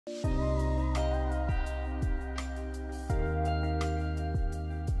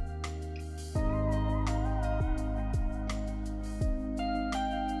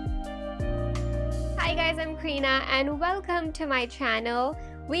Hi guys, I'm Kreena and welcome to my channel.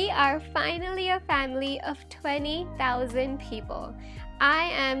 We are finally a family of 20,000 people. I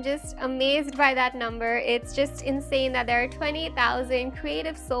am just amazed by that number. It's just insane that there are 20,000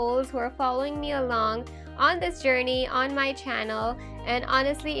 creative souls who are following me along on this journey on my channel. And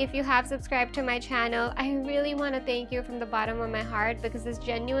honestly, if you have subscribed to my channel, I really want to thank you from the bottom of my heart because this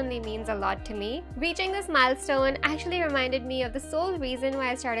genuinely means a lot to me. Reaching this milestone actually reminded me of the sole reason why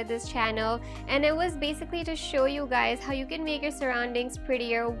I started this channel, and it was basically to show you guys how you can make your surroundings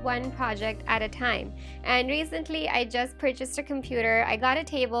prettier one project at a time. And recently I just purchased a computer, I got a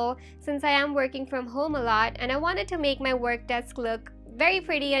table since I am working from home a lot, and I wanted to make my work desk look very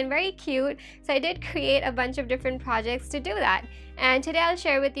pretty and very cute, so I did create a bunch of different projects to do that. And today I'll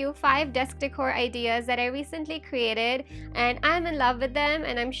share with you 5 desk decor ideas that I recently created, and I'm in love with them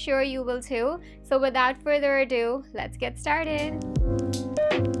and I'm sure you will too. So without further ado, let's get started.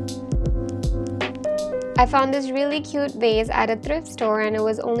 I found this really cute vase at a thrift store and it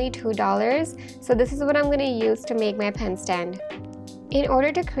was only $2. So this is what I'm going to use to make my pen stand. In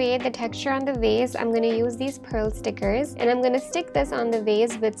order to create the texture on the vase, I'm going to use these pearl stickers and I'm going to stick this on the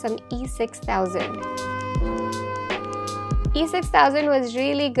vase with some E6000. E6000 was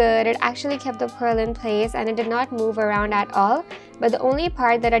really good. It actually kept the pearl in place and it did not move around at all. But the only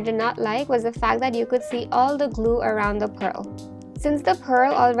part that I did not like was the fact that you could see all the glue around the pearl. Since the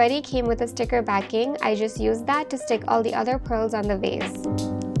pearl already came with a sticker backing, I just used that to stick all the other pearls on the vase.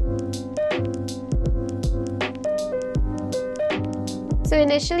 So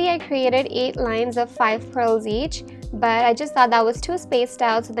initially I created 8 lines of 5 pearls each, but I just thought that was too spaced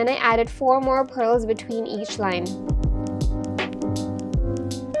out, so then I added 4 more pearls between each line.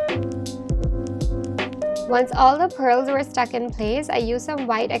 Once all the pearls were stuck in place, I used some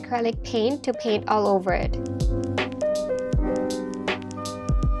white acrylic paint to paint all over it.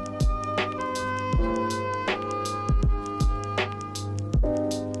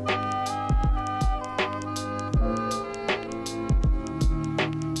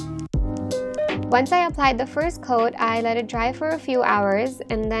 Once I applied the first coat, I let it dry for a few hours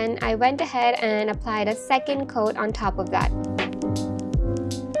and then I went ahead and applied a second coat on top of that.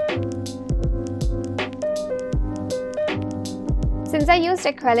 Since I used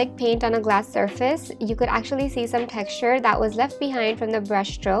acrylic paint on a glass surface, you could actually see some texture that was left behind from the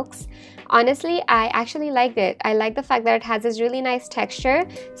brush strokes. Honestly, I actually liked it. I like the fact that it has this really nice texture,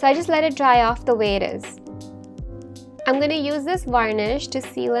 so I just let it dry off the way it is. I'm going to use this varnish to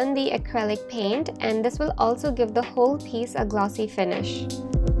seal in the acrylic paint, and this will also give the whole piece a glossy finish.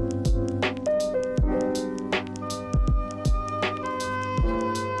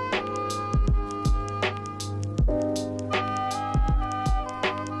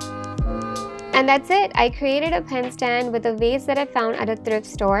 And that's it. I created a pen stand with a vase that I found at a thrift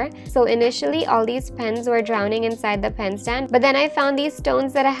store. So initially all these pens were drowning inside the pen stand, but then I found these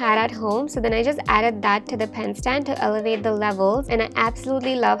stones that I had at home, so then I just added that to the pen stand to elevate the levels, and I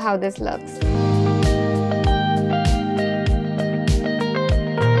absolutely love how this looks.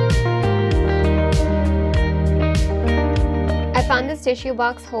 I found this tissue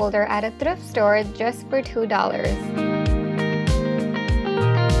box holder at a thrift store just for $2.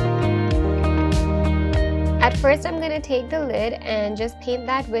 At first, I'm going to take the lid and just paint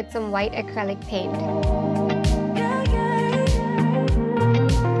that with some white acrylic paint.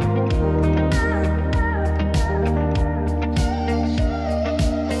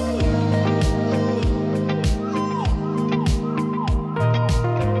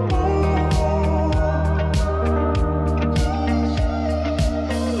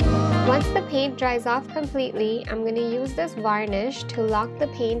 Once the paint dries off completely, I'm going to use this varnish to lock the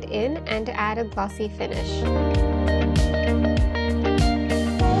paint in and to add a glossy finish.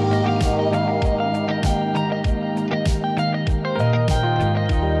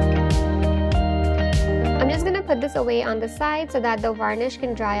 I'm just going to put this away on the side so that the varnish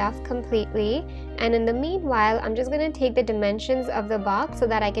can dry off completely. And in the meanwhile, I'm just going to take the dimensions of the box so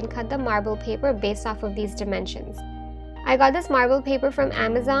that I can cut the marble paper based off of these dimensions. I got this marble paper from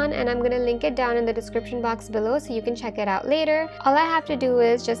Amazon and I'm going to link it down in the description box below so you can check it out later. All I have to do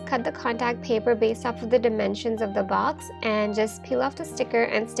is just cut the contact paper based off of the dimensions of the box and just peel off the sticker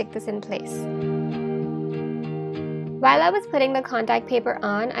and stick this in place. While I was putting the contact paper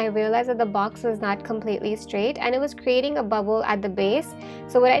on, I realized that the box was not completely straight and it was creating a bubble at the base.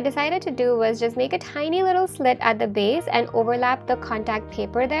 So what I decided to do was just make a tiny little slit at the base and overlap the contact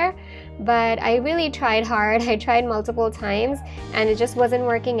paper there. But I really tried hard. I tried multiple times and it just wasn't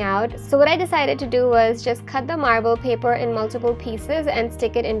working out. So what I decided to do was just cut the marble paper in multiple pieces and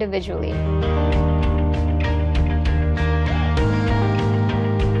stick it individually.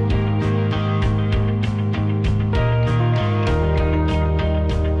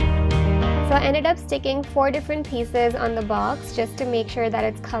 I ended up sticking 4 different pieces on the box just to make sure that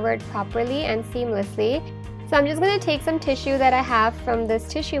it's covered properly and seamlessly. So I'm just going to take some tissue that I have from this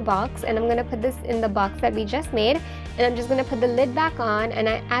tissue box, and I'm going to put this in the box that we just made, and I'm just going to put the lid back on, and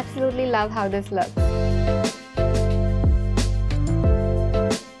I absolutely love how this looks.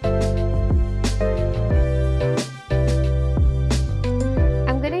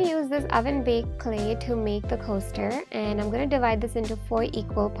 I'm going to use this oven baked clay to make the coaster, and I'm going to divide this into 4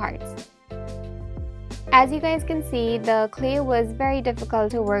 equal parts. As you guys can see, the clay was very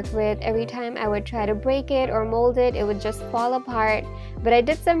difficult to work with. Every time I would try to break it or mold it, it would just fall apart. But I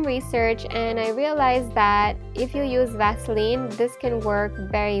did some research and I realized that if you use Vaseline, this can work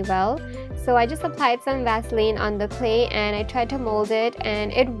very well. So I just applied some Vaseline on the clay and I tried to mold it,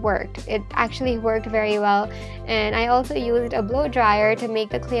 and it worked. It actually worked very well. And I also used a blow dryer to make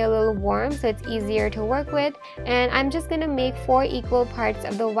the clay a little warm so it's easier to work with. And I'm just going to make 4 equal parts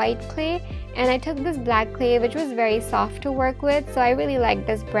of the white clay. And I took this black clay, which was very soft to work with, so I really liked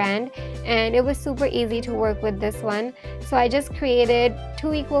this brand, and it was super easy to work with this one. So I just created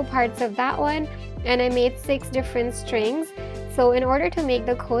 2 equal parts of that one, and I made 6 different strings. So in order to make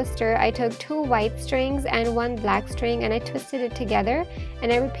the coaster, I took 2 white strings and 1 black string, and I twisted it together,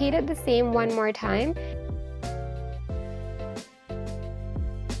 and I repeated the same 1 more time.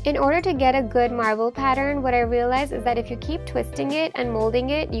 In order to get a good marble pattern, what I realized is that if you keep twisting it and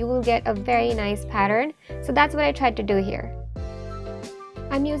molding it, you will get a very nice pattern. So that's what I tried to do here.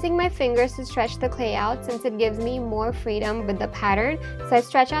 I'm using my fingers to stretch the clay out since it gives me more freedom with the pattern. So I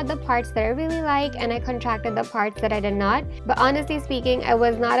stretch out the parts that I really like and I contracted the parts that I did not. But honestly speaking, I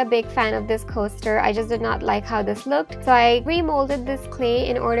was not a big fan of this coaster. I just did not like how this looked. So I remolded this clay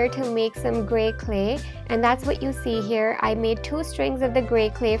in order to make some gray clay. And that's what you see here. I made 2 strings of the gray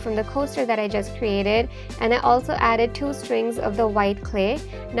clay from the coaster that I just created. And I also added 2 strings of the white clay.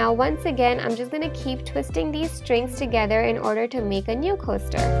 Now once again, I'm just going to keep twisting these strings together in order to make a new coaster.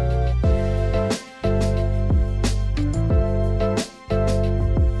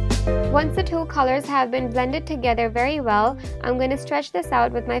 Once the 2 colors have been blended together very well, I'm going to stretch this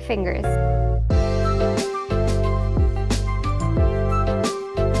out with my fingers.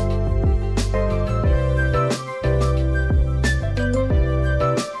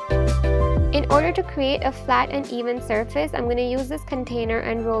 In order to create a flat and even surface, I'm going to use this container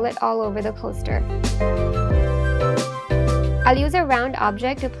and roll it all over the coaster. I'll use a round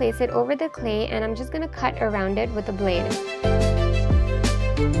object to place it over the clay, and I'm just going to cut around it with a blade.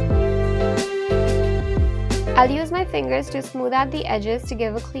 I'll use my fingers to smooth out the edges to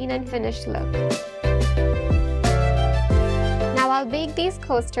give a clean and finished look. Now I'll bake these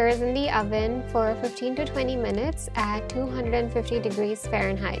coasters in the oven for 15 to 20 minutes at 250 degrees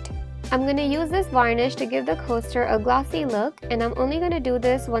Fahrenheit. I'm going to use this varnish to give the coaster a glossy look, and I'm only going to do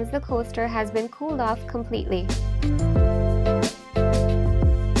this once the coaster has been cooled off completely.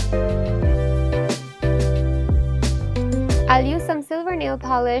 I'll use some silver nail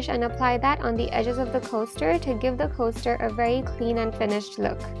polish and apply that on the edges of the coaster to give the coaster a very clean and finished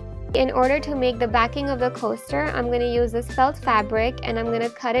look. In order to make the backing of the coaster, I'm going to use this felt fabric and I'm going to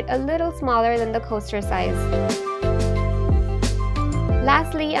cut it a little smaller than the coaster size.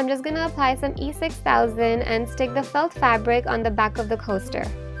 Lastly, I'm just going to apply some E6000 and stick the felt fabric on the back of the coaster.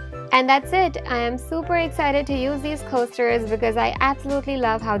 And that's it. I am super excited to use these coasters because I absolutely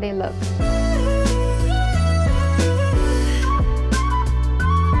love how they look.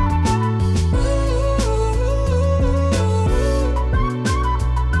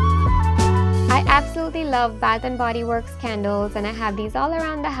 I absolutely love Bath & Body Works candles, and I have these all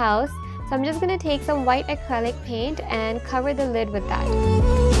around the house. So I'm just going to take some white acrylic paint and cover the lid with that.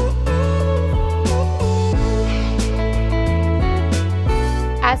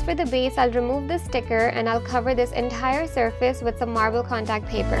 As for the base, I'll remove the sticker and I'll cover this entire surface with some marble contact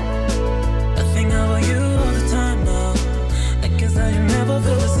paper. I think about you all the time now. I guess I never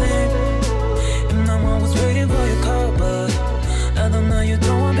feel the same. And I'm always waiting for your call, but I don't know you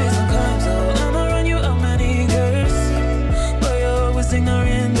don't want peace and calm. So I'ma run you out many girls, but you're always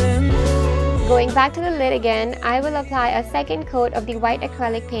ignoring them. Going back to the lid again, I will apply a second coat of the white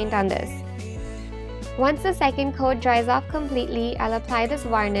acrylic paint on this. Once the second coat dries off completely, I'll apply this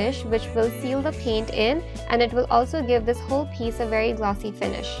varnish, which will seal the paint in, and it will also give this whole piece a very glossy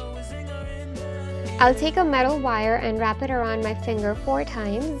finish. I'll take a metal wire and wrap it around my finger 4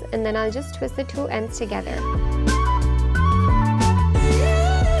 times, and then I'll just twist the 2 ends together.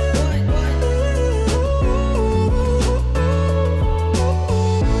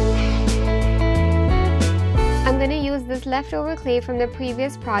 I'm going to use this leftover clay from the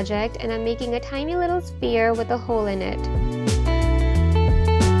previous project, and I'm making a tiny little sphere with a hole in it.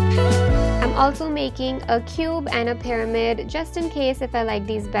 I'm also making a cube and a pyramid just in case if I like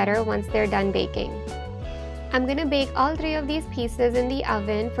these better once they're done baking. I'm gonna bake all 3 of these pieces in the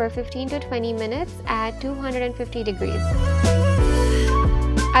oven for 15 to 20 minutes at 250 degrees.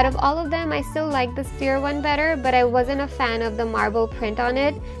 Out of all of them, I still like the sphere one better, but I wasn't a fan of the marble print on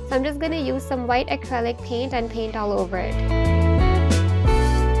it, so I'm just gonna use some white acrylic paint and paint all over it.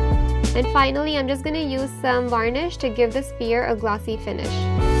 And finally, I'm just gonna use some varnish to give the sphere a glossy finish.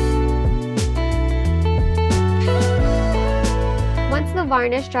 Once the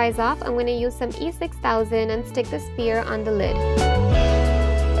varnish dries off, I'm going to use some E6000 and stick the sphere on the lid.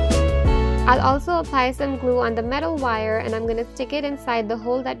 I'll also apply some glue on the metal wire and I'm going to stick it inside the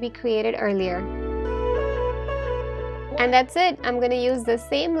hole that we created earlier. And that's it. I'm going to use the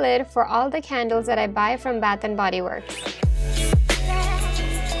same lid for all the candles that I buy from Bath & Body Works.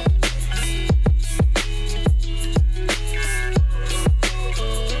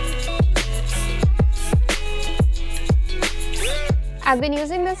 I've been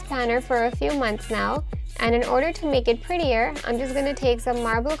using this planner for a few months now, and in order to make it prettier, I'm just going to take some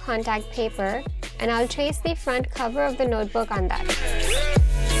marble contact paper and I'll trace the front cover of the notebook on that.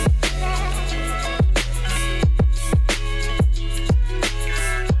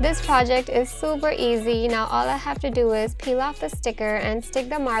 This project is super easy. Now all I have to do is peel off the sticker and stick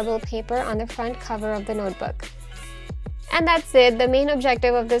the marble paper on the front cover of the notebook. And that's it. The main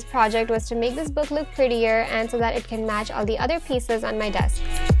objective of this project was to make this book look prettier and so that it can match all the other pieces on my desk.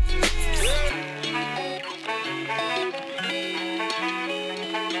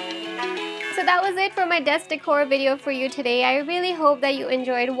 So that was it for my desk decor video for you today. I really hope that you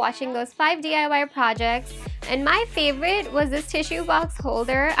enjoyed watching those 5 DIY projects. And my favorite was this tissue box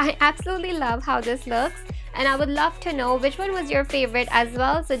holder. I absolutely love how this looks. And I would love to know which one was your favorite as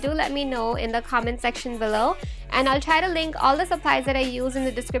well, so do let me know in the comment section below. And I'll try to link all the supplies that I use in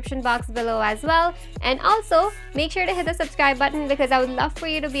the description box below as well. And also, make sure to hit the subscribe button because I would love for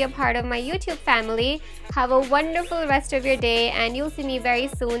you to be a part of my YouTube family. Have a wonderful rest of your day and you'll see me very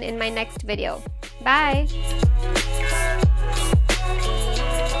soon in my next video. Bye!